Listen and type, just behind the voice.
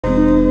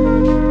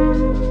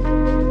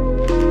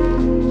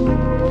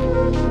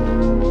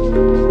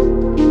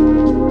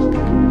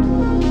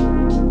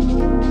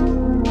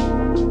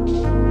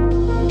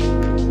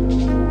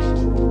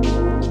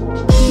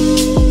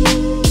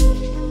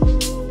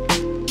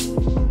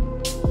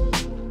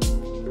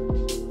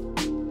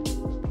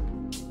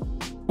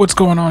What's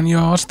going on,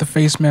 y'all? It's the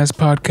Face Mask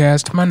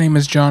Podcast. My name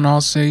is John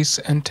Alsace,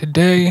 and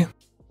today,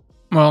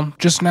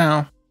 just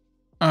now,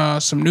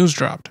 some news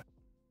dropped.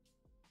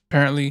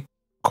 Apparently,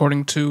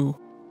 according to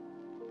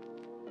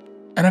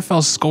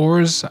NFL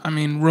Scores,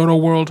 Roto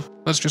World,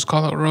 let's just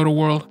call it Roto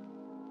World,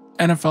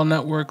 NFL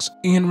Network's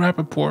Ian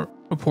Rappaport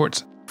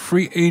reports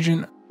free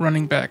agent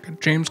running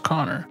back James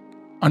Conner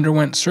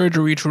underwent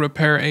surgery to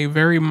repair a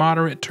very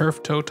moderate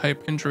turf toe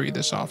type injury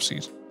this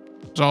offseason.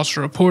 It was also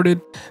reported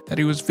that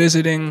he was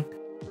visiting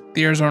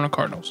the Arizona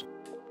Cardinals.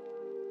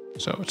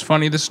 So it's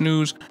funny, this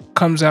news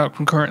comes out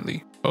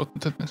concurrently, both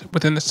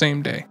within the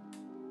same day.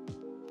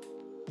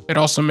 It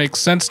also makes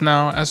sense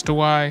now as to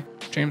why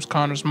James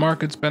Conner's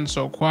market's been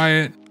so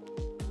quiet.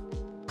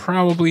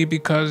 Probably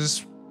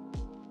because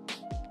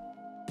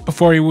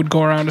before he would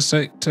go around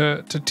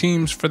to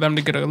teams for them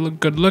to get a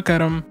good look at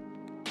him,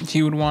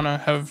 he would want to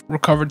have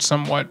recovered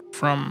somewhat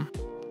from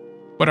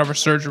whatever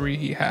surgery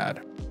he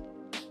had.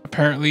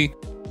 Apparently,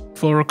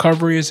 full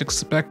recovery is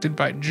expected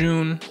by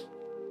June.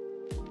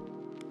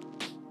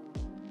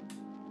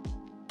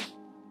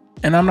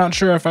 And I'm not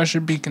sure if I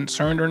should be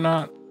concerned or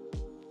not,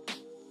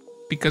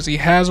 because he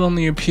has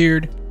only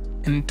appeared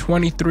in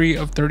 23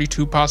 of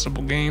 32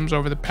 possible games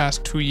over the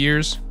past 2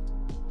 years.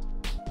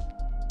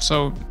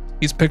 So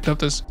he's picked up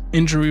this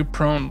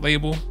injury-prone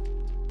label.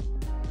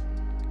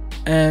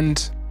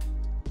 And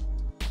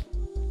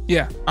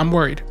yeah, I'm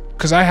worried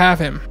because I have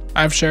him.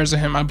 I have shares of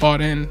him. I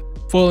bought in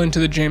full into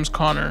the James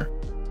Conner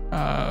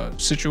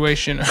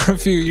situation a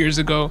few years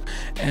ago,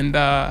 and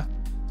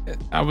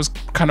I was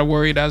kind of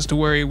worried as to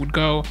where he would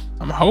go.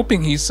 I'm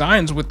hoping he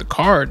signs with the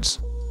Cards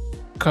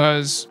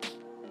because,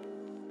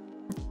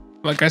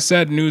 like I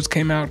said, news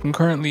came out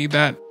concurrently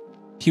that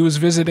he was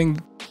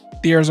visiting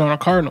the Arizona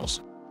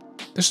Cardinals.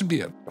 This would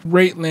be a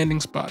great landing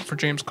spot for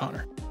James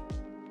Conner.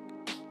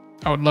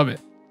 I would love it.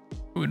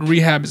 It would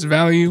rehab his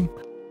value.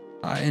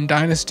 In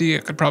Dynasty, I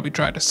could probably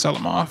try to sell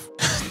him off,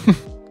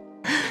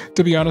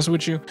 to be honest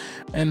with you.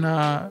 And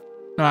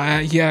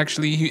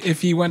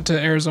if he went to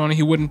Arizona,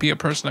 he wouldn't be a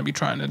person I'd be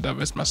trying to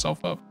divest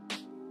myself up.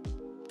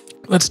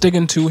 Let's dig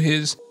into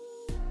his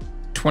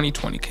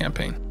 2020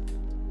 campaign.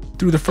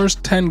 Through the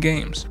first 10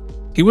 games,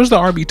 he was the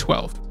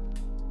RB12.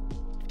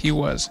 He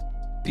was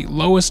the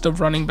lowest of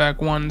running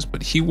back ones,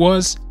 but he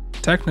was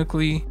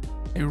technically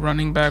a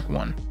running back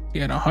one. He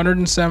had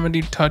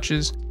 170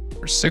 touches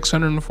for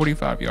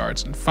 645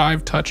 yards and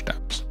 5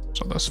 touchdowns.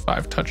 So those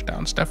 5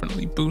 touchdowns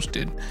definitely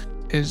boosted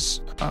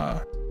his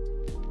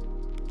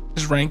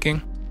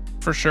ranking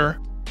for sure.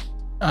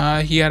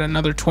 He had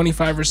another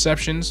 25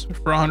 receptions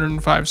for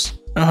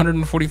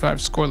 145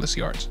 scoreless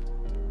yards.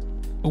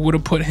 It would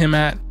have put him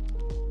at,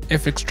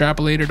 if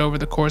extrapolated over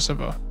the course of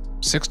a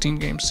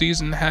 16-game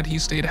season, had he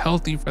stayed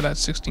healthy for that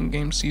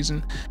 16-game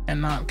season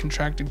and not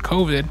contracted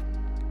COVID,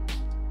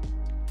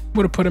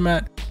 would have put him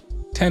at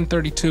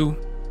 1032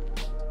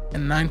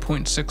 and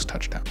 9.6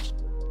 touchdowns.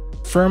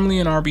 Firmly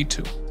an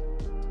RB2.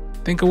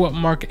 Think of what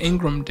Mark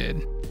Ingram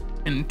did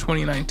in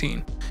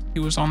 2019. He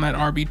was on that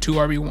RB2,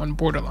 RB1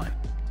 borderline.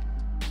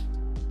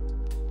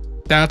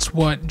 That's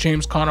what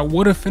James Conner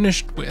would have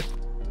finished with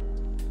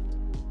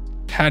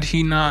had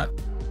he not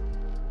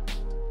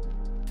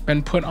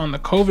been put on the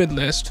COVID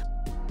list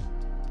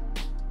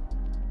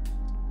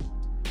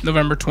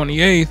November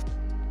 28th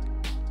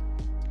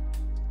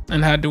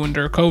and had to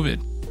endure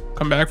COVID.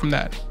 Come back from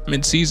that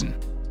mid-season.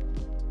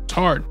 It's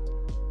hard.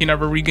 He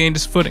never regained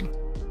his footing.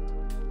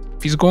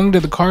 If he's going to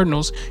the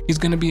Cardinals, he's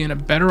going to be in a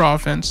better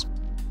offense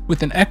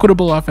with an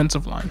equitable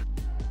offensive line,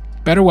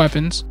 better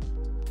weapons,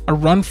 a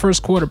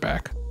run-first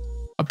quarterback,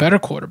 a better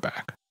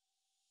quarterback.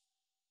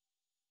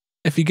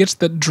 If he gets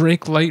the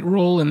Drake Light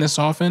role in this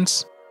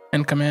offense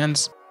and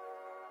commands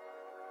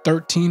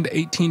 13 to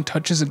 18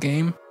 touches a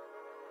game,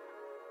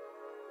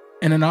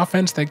 in an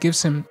offense that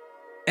gives him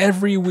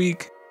every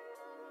week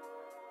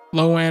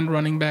low-end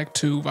running back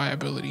 2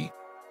 viability,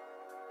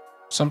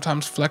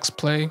 sometimes flex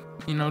play,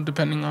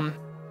 depending on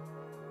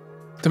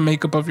the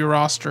makeup of your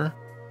roster.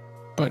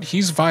 But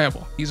he's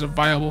viable. He's a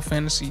viable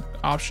fantasy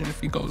option if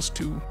he goes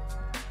to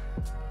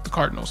the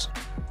Cardinals.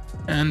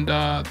 And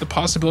the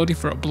possibility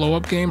for a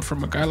blow-up game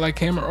from a guy like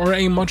him, or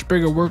a much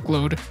bigger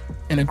workload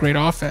in a great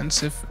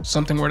offense, if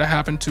something were to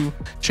happen to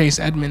Chase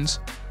Edmonds,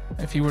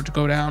 if he were to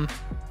go down,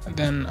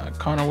 then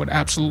Conner would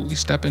absolutely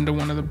step into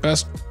one of the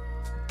best,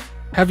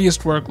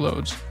 heaviest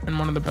workloads and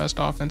one of the best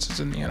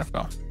offenses in the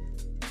NFL.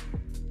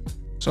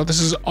 So this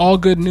is all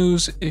good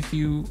news if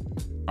you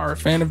are a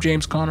fan of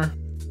James Conner,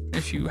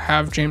 if you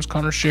have James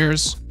Conner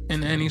shares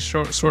in any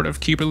sort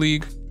of keeper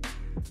league,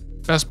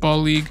 best ball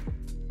league,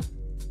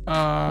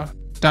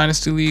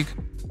 dynasty league.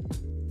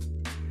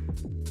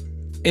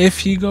 If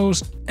he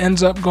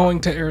ends up going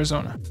to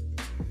Arizona,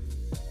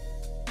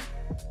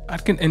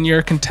 and you're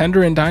a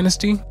contender in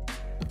dynasty,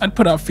 I'd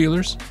put out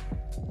feelers.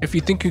 If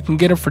you think you can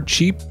get him for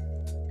cheap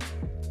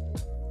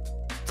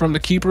from the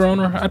keeper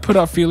owner, I'd put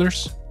out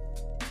feelers.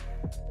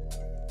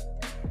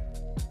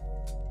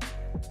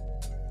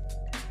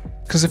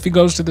 Because if he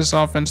goes to this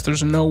offense,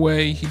 there's no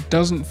way he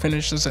doesn't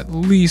finish as at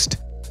least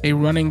a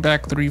running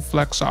back 3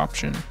 flex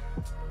option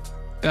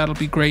that'll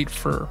be great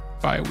for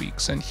bye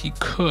weeks, and he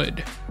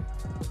could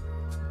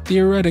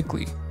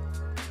theoretically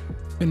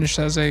finish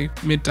as a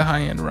mid to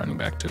high end running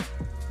back too.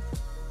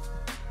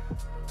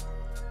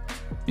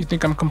 You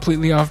think I'm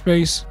completely off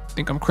base?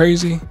 Think I'm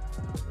crazy?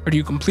 Or do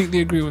you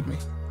completely agree with me?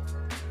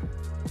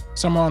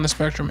 Somewhere on the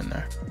spectrum in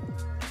there.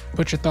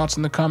 Put your thoughts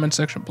in the comment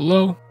section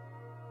below.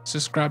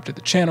 Subscribe to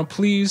the channel,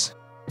 please.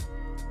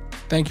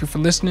 Thank you for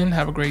listening.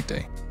 Have a great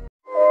day.